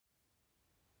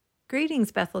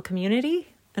Greetings, Bethel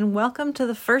community, and welcome to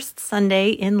the first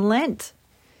Sunday in Lent.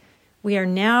 We are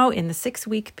now in the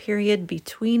 6-week period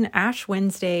between Ash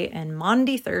Wednesday and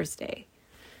Maundy Thursday.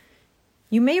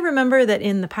 You may remember that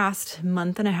in the past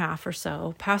month and a half or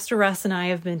so, Pastor Russ and I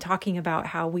have been talking about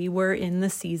how we were in the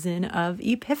season of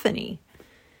Epiphany.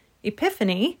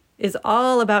 Epiphany is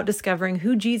all about discovering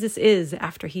who Jesus is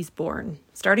after he's born,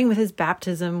 starting with his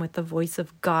baptism with the voice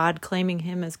of God claiming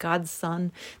him as God's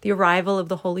son, the arrival of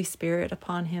the Holy Spirit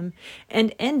upon him,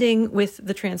 and ending with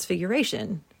the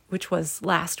Transfiguration, which was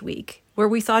last week, where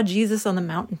we saw Jesus on the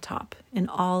mountaintop in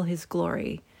all his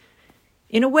glory.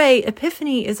 In a way,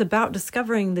 Epiphany is about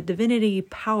discovering the divinity,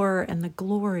 power, and the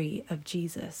glory of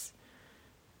Jesus.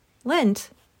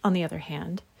 Lent, on the other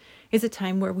hand, is a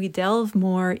time where we delve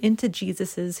more into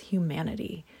Jesus's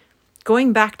humanity,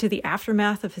 going back to the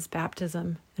aftermath of his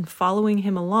baptism and following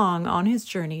him along on his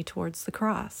journey towards the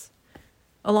cross.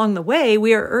 Along the way,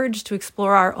 we are urged to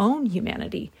explore our own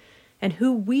humanity and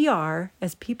who we are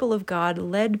as people of God,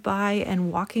 led by and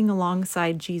walking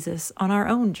alongside Jesus on our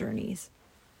own journeys.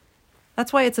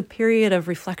 That's why it's a period of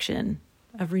reflection,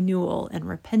 of renewal and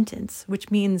repentance, which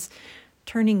means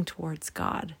turning towards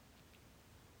God.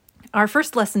 Our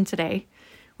first lesson today,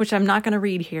 which I'm not going to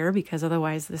read here because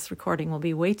otherwise this recording will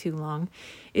be way too long,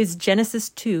 is Genesis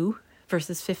 2,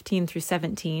 verses 15 through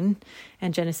 17,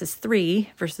 and Genesis 3,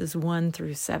 verses 1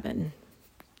 through 7.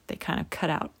 They kind of cut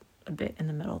out a bit in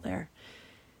the middle there.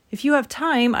 If you have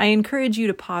time, I encourage you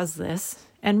to pause this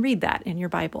and read that in your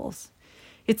Bibles.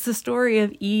 It's the story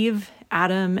of Eve,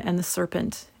 Adam, and the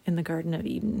serpent in the Garden of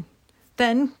Eden.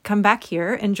 Then come back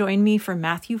here and join me for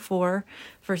Matthew 4,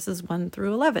 verses 1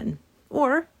 through 11,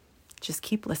 or just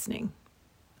keep listening.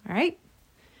 All right,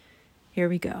 here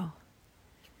we go.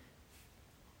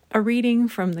 A reading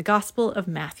from the Gospel of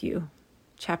Matthew,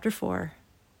 chapter 4,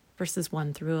 verses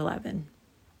 1 through 11.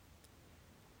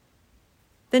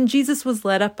 Then Jesus was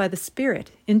led up by the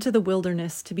Spirit into the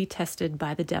wilderness to be tested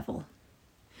by the devil.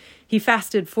 He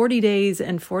fasted 40 days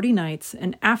and 40 nights,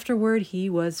 and afterward he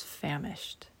was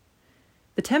famished.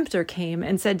 The tempter came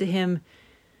and said to him,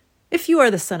 "If you are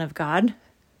the Son of God,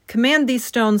 command these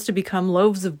stones to become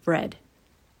loaves of bread."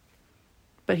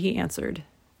 But he answered,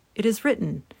 "It is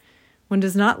written, one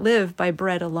does not live by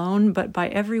bread alone, but by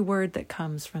every word that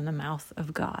comes from the mouth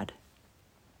of God."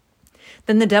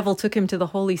 Then the devil took him to the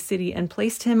holy city and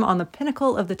placed him on the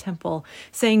pinnacle of the temple,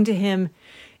 saying to him,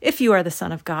 "If you are the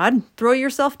Son of God, throw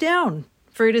yourself down,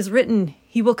 for it is written,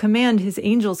 he will command his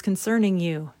angels concerning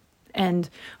you, and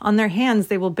on their hands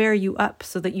they will bear you up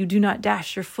so that you do not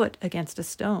dash your foot against a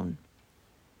stone."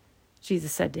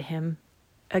 Jesus said to him,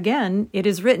 "Again, it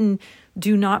is written,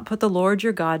 do not put the Lord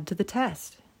your God to the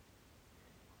test."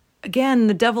 Again,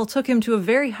 the devil took him to a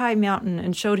very high mountain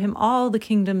and showed him all the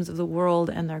kingdoms of the world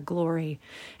and their glory.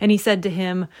 And he said to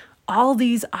him, "All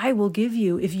these I will give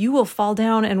you if you will fall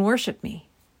down and worship me."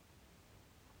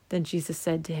 Then Jesus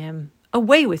said to him,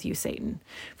 "Away with you, Satan,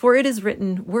 for it is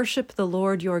written, worship the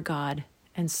Lord your God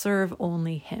and serve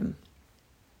only him."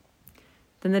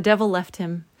 Then the devil left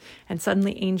him, and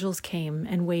suddenly angels came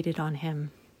and waited on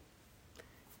him.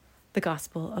 The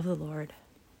Gospel of the Lord.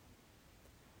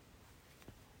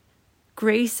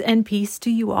 Grace and peace to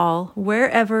you all,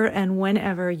 wherever and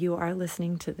whenever you are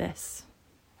listening to this.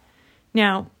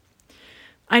 Now,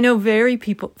 I know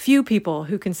few people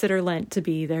who consider Lent to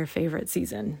be their favorite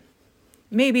season.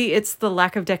 Maybe it's the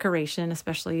lack of decoration,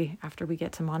 especially after we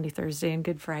get to Maundy Thursday and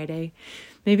Good Friday.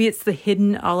 Maybe it's the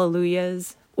hidden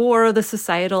alleluias or the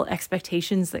societal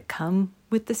expectations that come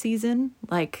with the season,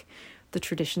 like the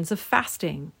traditions of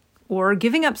fasting or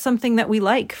giving up something that we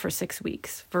like for 6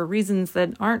 weeks for reasons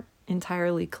that aren't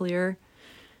entirely clear.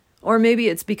 Or maybe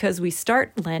it's because we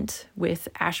start Lent with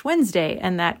Ash Wednesday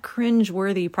and that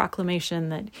cringe-worthy proclamation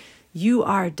that you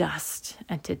are dust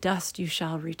and to dust you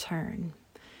shall return,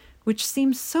 which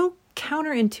seems so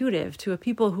counterintuitive to a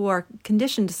people who are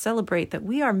conditioned to celebrate that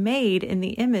we are made in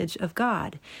the image of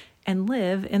God and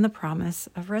live in the promise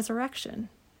of resurrection.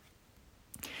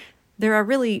 There are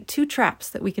really 2 traps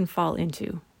that we can fall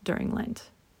into during Lent.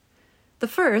 The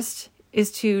first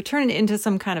is to turn it into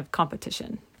some kind of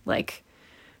competition, like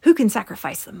who can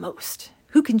sacrifice the most?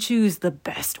 Who can choose the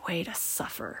best way to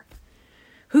suffer?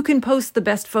 Who can post the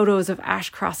best photos of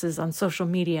ash crosses on social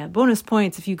media? Bonus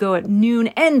points if you go at noon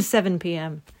and 7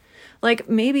 p.m. Like,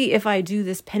 maybe if I do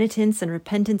this penitence and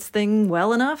repentance thing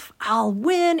well enough, I'll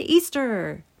win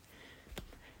Easter.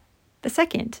 The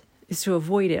second is to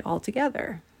avoid it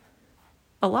altogether.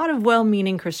 A lot of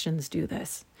well-meaning Christians do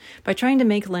this by trying to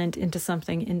make Lent into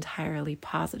something entirely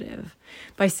positive,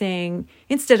 by saying,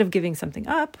 instead of giving something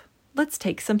up, let's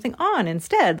take something on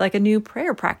instead, like a new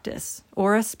prayer practice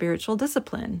or a spiritual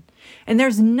discipline. And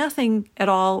there's nothing at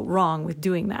all wrong with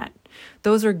doing that.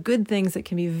 Those are good things that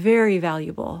can be very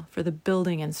valuable for the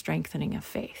building and strengthening of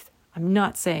faith. I'm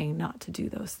not saying not to do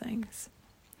those things.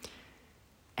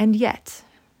 And yet,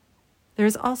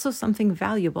 there's also something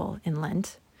valuable in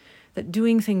Lent that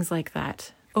doing things like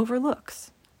that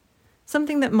overlooks.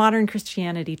 Something that modern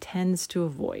Christianity tends to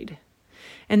avoid.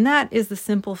 And that is the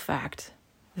simple fact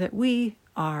that we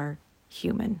are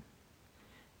human.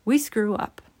 We screw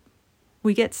up.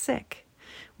 We get sick.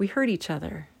 We hurt each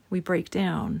other. We break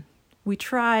down. We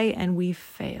try and we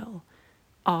fail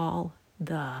all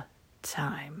the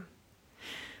time.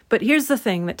 But here's the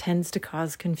thing that tends to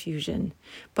cause confusion.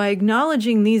 By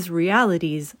acknowledging these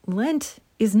realities, Lent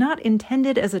is not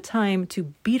intended as a time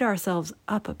to beat ourselves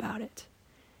up about it.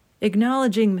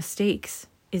 Acknowledging mistakes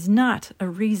is not a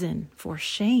reason for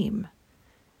shame.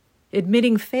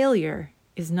 Admitting failure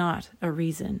is not a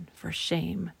reason for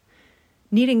shame.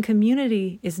 Needing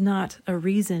community is not a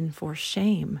reason for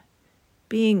shame.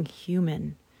 Being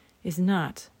human is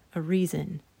not a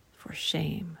reason for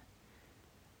shame.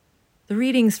 The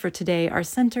readings for today are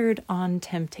centered on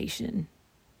temptation.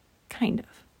 Kind of.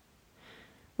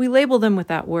 We label them with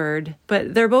that word,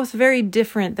 but they're both very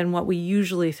different than what we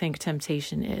usually think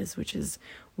temptation is, which is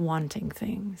wanting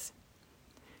things.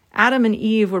 Adam and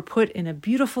Eve were put in a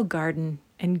beautiful garden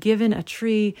and given a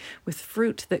tree with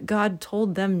fruit that God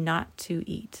told them not to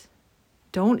eat.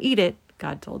 Don't eat it,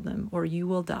 God told them, or you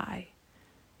will die.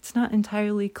 It's not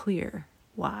entirely clear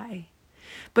why.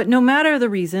 But no matter the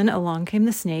reason, along came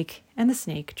the snake, and the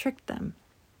snake tricked them.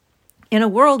 In a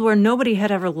world where nobody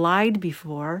had ever lied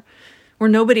before, where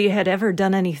nobody had ever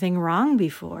done anything wrong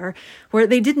before, where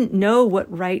they didn't know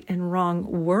what right and wrong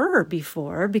were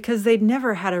before because they'd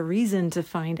never had a reason to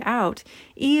find out,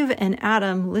 Eve and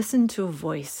Adam listened to a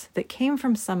voice that came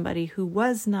from somebody who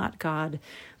was not God,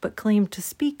 but claimed to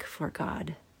speak for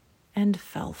God, and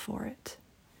fell for it.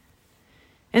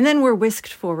 And then we're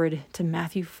whisked forward to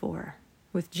Matthew 4,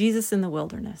 with Jesus in the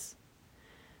wilderness.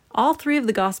 All three of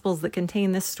the Gospels that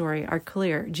contain this story are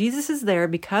clear. Jesus is there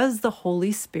because the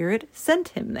Holy Spirit sent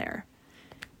him there.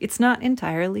 It's not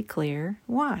entirely clear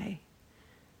why.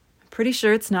 I'm pretty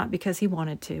sure it's not because he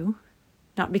wanted to,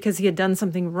 not because he had done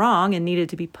something wrong and needed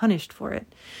to be punished for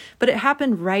it, but it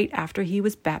happened right after he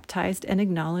was baptized and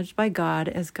acknowledged by God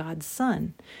as God's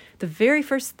Son. The very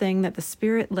first thing that the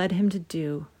Spirit led him to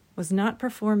do was not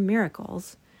perform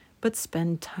miracles, but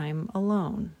spend time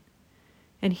alone.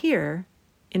 And here,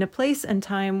 in a place and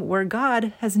time where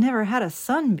God has never had a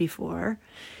son before,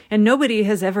 and nobody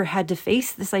has ever had to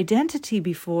face this identity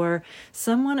before,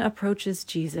 someone approaches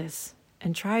Jesus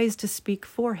and tries to speak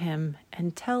for him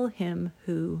and tell him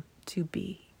who to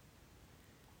be.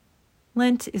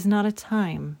 Lent is not a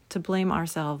time to blame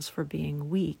ourselves for being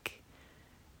weak.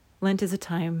 Lent is a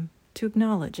time to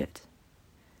acknowledge it.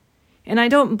 And I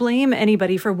don't blame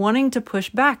anybody for wanting to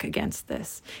push back against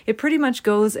this. It pretty much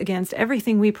goes against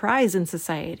everything we prize in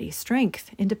society: strength,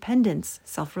 independence,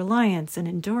 self-reliance, and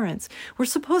endurance. We're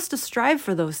supposed to strive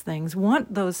for those things,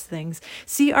 want those things,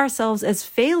 see ourselves as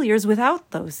failures without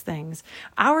those things.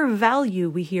 Our value,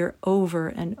 we hear over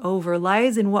and over,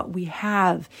 lies in what we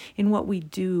have, in what we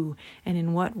do, and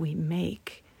in what we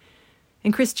make.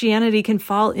 And Christianity can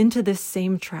fall into this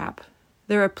same trap.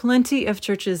 There are plenty of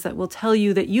churches that will tell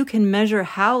you that you can measure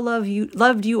how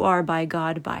loved you are by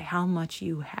God by how much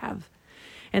you have.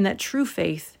 And that true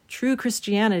faith, true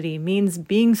Christianity, means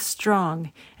being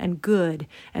strong and good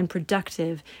and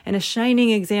productive and a shining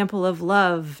example of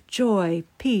love, joy,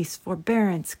 peace,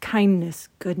 forbearance, kindness,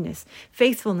 goodness,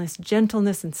 faithfulness,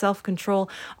 gentleness, and self-control,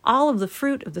 all of the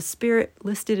fruit of the Spirit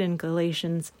listed in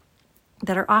Galatians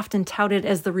that are often touted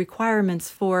as the requirements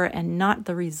for and not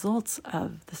the results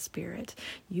of the Spirit.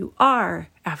 You are,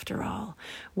 after all,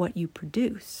 what you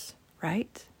produce,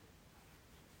 right?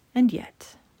 And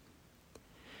yet,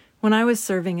 when I was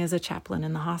serving as a chaplain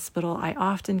in the hospital, I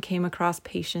often came across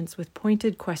patients with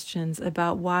pointed questions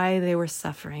about why they were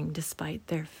suffering despite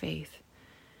their faith.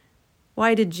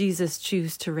 Why did Jesus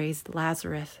choose to raise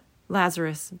Lazarus,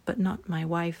 but not my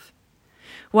wife?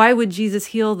 Why would Jesus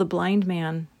heal the blind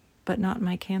man, but not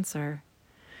my cancer?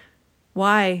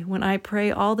 Why, when I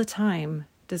pray all the time,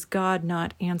 does God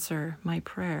not answer my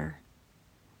prayer?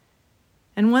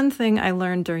 And one thing I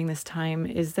learned during this time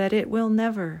is that it will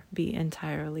never be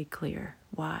entirely clear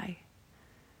why.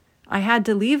 I had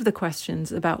to leave the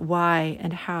questions about why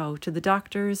and how to the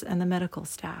doctors and the medical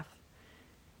staff.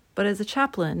 But as a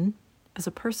chaplain, as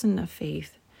a person of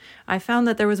faith, I found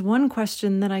that there was one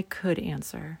question that I could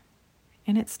answer,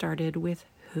 and it started with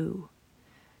who.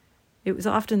 It was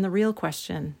often the real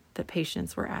question that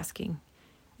patients were asking,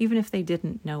 even if they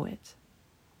didn't know it.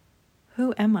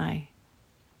 Who am I?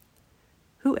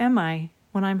 Who am I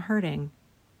when I'm hurting?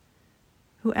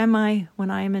 Who am I when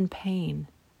I am in pain?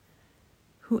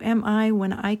 Who am I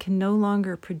when I can no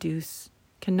longer produce,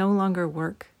 can no longer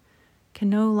work, can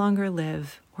no longer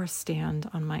live or stand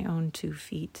on my own 2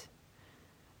 feet?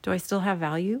 Do I still have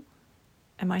value?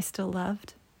 Am I still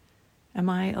loved? Am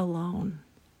I alone?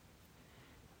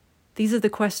 These are the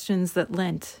questions that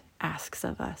Lent asks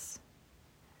of us.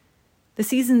 The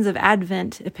seasons of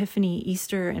Advent, Epiphany,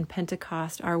 Easter, and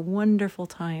Pentecost are wonderful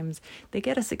times. They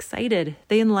get us excited.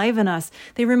 They enliven us.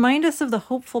 They remind us of the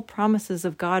hopeful promises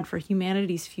of God for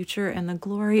humanity's future and the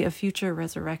glory of future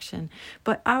resurrection.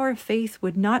 But our faith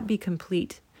would not be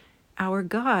complete. Our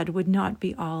God would not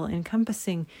be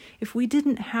all-encompassing if we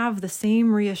didn't have the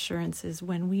same reassurances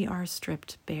when we are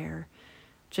stripped bare,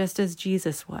 just as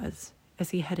Jesus was as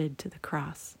he headed to the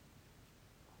cross.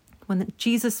 When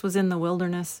Jesus was in the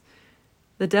wilderness,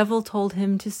 the devil told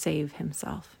him to save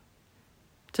himself,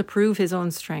 to prove his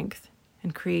own strength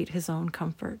and create his own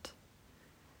comfort.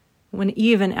 When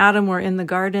Eve and Adam were in the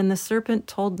garden, the serpent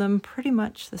told them pretty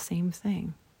much the same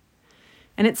thing.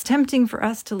 And it's tempting for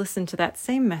us to listen to that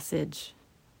same message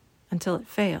until it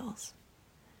fails,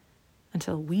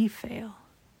 until we fail.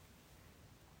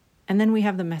 And then we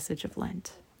have the message of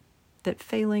Lent, that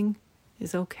failing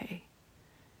is okay,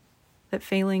 that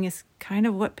failing is kind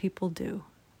of what people do.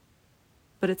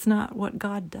 But it's not what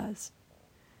God does.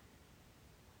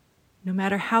 No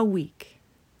matter how weak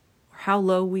or how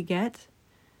low we get,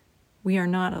 we are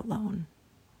not alone.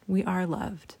 We are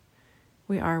loved.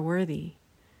 We are worthy.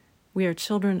 We are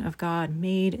children of God,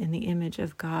 made in the image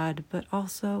of God, but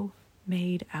also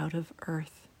made out of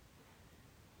earth.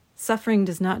 Suffering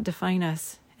does not define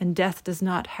us, and death does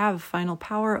not have final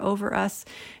power over us,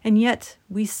 and yet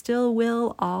we still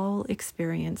will all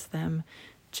experience them,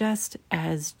 just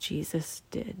as Jesus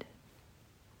did.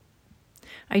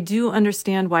 I do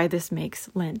understand why this makes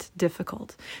Lent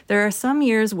difficult. There are some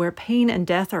years where pain and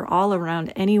death are all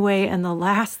around anyway, and the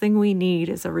last thing we need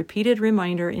is a repeated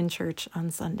reminder in church on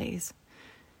Sundays.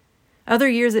 Other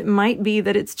years it might be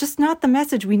that it's just not the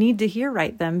message we need to hear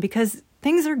right then, because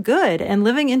things are good, and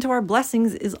living into our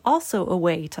blessings is also a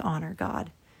way to honor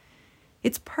God.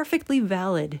 It's perfectly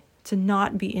valid to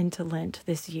not be into Lent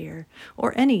this year,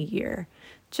 or any year,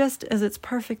 just as it's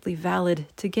perfectly valid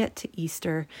to get to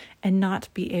Easter and not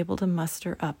be able to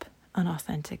muster up an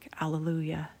authentic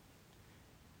Alleluia.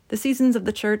 The seasons of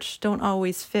the church don't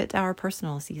always fit our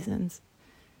personal seasons,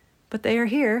 but they are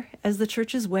here as the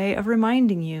church's way of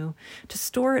reminding you to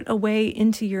store it away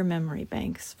into your memory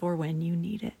banks for when you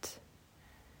need it.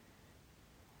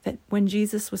 That when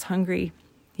Jesus was hungry,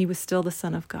 he was still the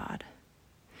Son of God.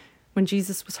 When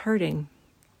Jesus was hurting,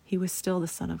 he was still the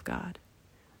Son of God.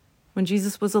 When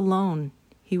Jesus was alone,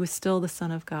 he was still the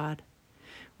Son of God.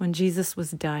 When Jesus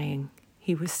was dying,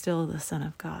 he was still the Son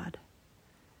of God.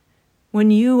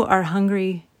 When you are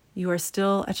hungry, you are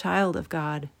still a child of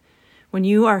God. When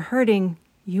you are hurting,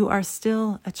 you are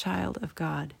still a child of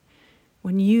God.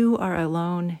 When you are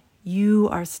alone, you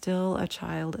are still a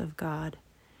child of God.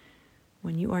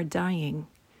 When you are dying,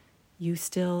 you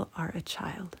still are a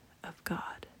child of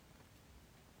God.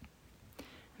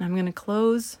 And I'm going to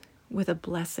close with a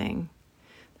blessing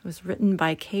that was written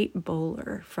by Kate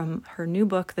Bowler from her new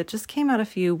book that just came out a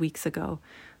few weeks ago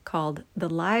called The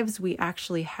Lives We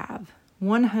Actually Have,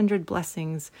 100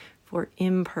 Blessings for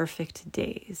Imperfect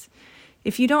Days.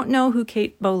 If you don't know who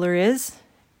Kate Bowler is,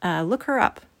 look her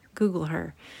up. Google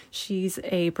her. She's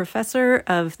a professor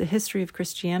of the history of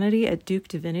Christianity at Duke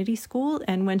Divinity School,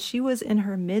 and when she was in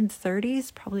her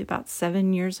mid-30s, probably about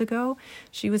 7 years ago,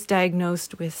 she was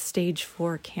diagnosed with stage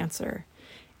 4 cancer.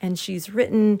 And she's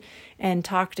written and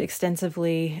talked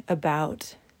extensively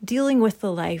about dealing with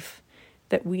the life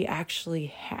that we actually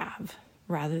have,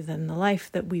 rather than the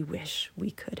life that we wish we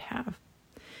could have.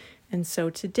 And so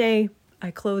today,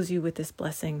 I close you with this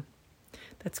blessing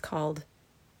that's called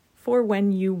For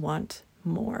When You Want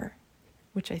More,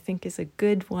 which I think is a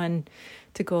good one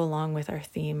to go along with our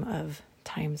theme of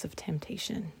times of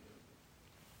temptation.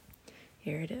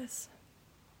 Here it is.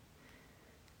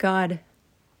 God,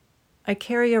 I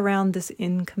carry around this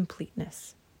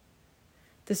incompleteness,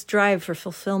 this drive for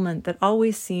fulfillment that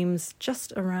always seems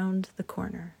just around the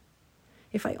corner.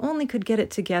 If I only could get it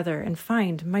together and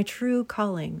find my true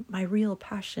calling, my real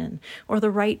passion, or the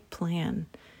right plan.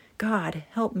 God,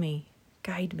 help me,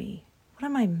 guide me. What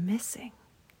am I missing?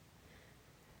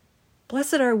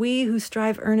 Blessed are we who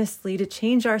strive earnestly to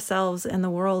change ourselves and the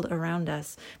world around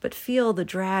us, but feel the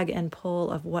drag and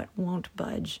pull of what won't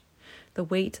budge, the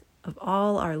weight of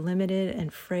all our limited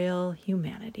and frail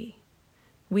humanity.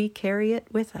 We carry it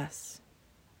with us.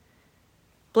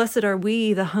 Blessed are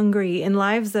we, the hungry, in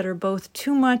lives that are both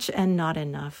too much and not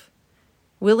enough,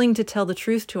 willing to tell the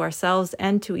truth to ourselves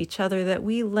and to each other that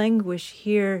we languish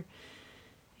here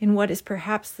in what is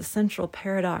perhaps the central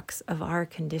paradox of our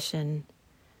condition,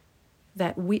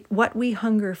 that what we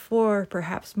hunger for,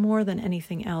 perhaps more than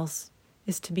anything else,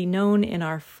 is to be known in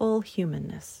our full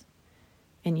humanness.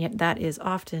 And yet that is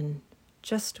often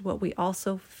just what we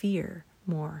also fear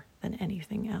more than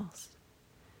anything else.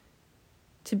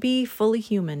 To be fully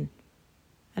human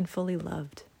and fully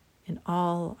loved in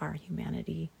all our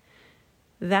humanity,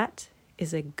 that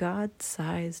is a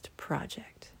God-sized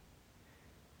project.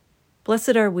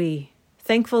 Blessed are we,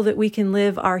 thankful that we can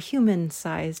live our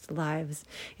human-sized lives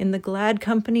in the glad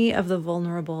company of the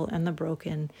vulnerable and the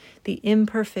broken, the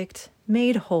imperfect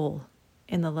made whole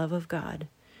in the love of God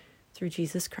through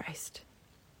Jesus Christ.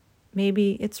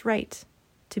 Maybe it's right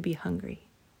to be hungry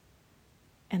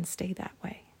and stay that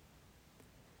way.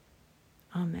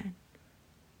 Amen.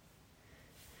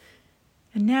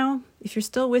 And now, if you're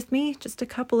still with me, just a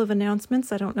couple of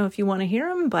announcements. I don't know if you want to hear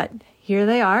them, but here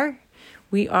they are.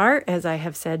 We are, as I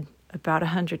have said about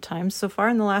 100 times so far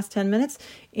in the last 10 minutes,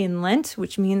 in Lent,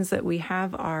 which means that we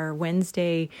have our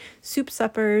Wednesday soup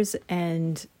suppers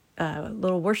and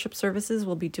little worship services.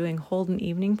 We'll be doing Holden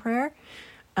evening prayer.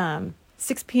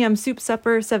 6 p.m. soup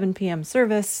supper, 7 p.m.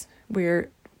 service. We're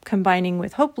combining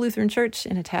with Hope Lutheran Church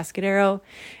in Atascadero.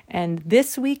 And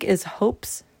this week is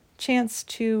Hope's chance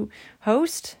to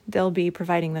host. They'll be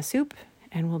providing the soup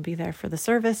and we'll be there for the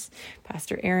service.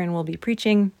 Pastor Aaron will be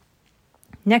preaching.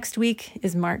 Next week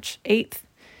is March 8th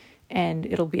and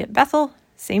it'll be at Bethel,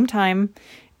 same time,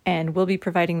 and we'll be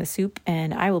providing the soup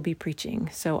and I will be preaching.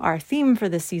 So our theme for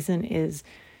this season is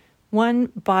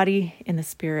one body in the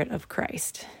Spirit of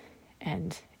Christ.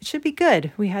 And it should be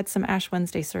good. We had some Ash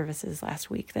Wednesday services last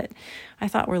week that I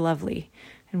thought were lovely.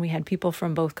 And we had people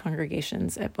from both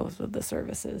congregations at both of the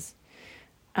services.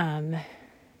 Let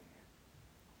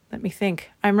me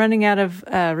think. I'm running out of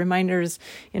reminders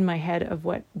in my head of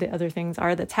what the other things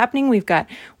are that's happening. We've got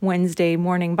Wednesday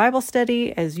morning Bible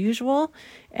study as usual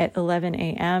at 11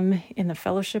 a.m. in the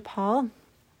fellowship hall.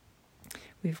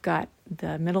 We've got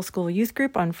the middle school youth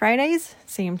group on Fridays,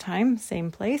 same time,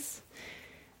 same place.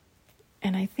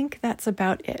 And I think that's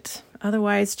about it.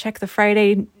 Otherwise, check the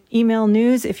Friday email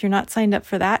news. If you're not signed up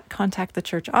for that, contact the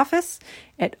church office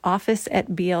at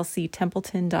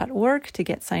office@blctempleton.org to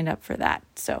get signed up for that.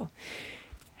 So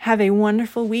have a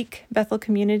wonderful week, Bethel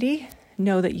community.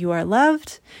 Know that you are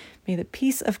loved. May the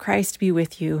peace of Christ be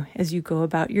with you as you go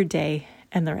about your day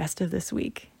and the rest of this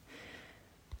week.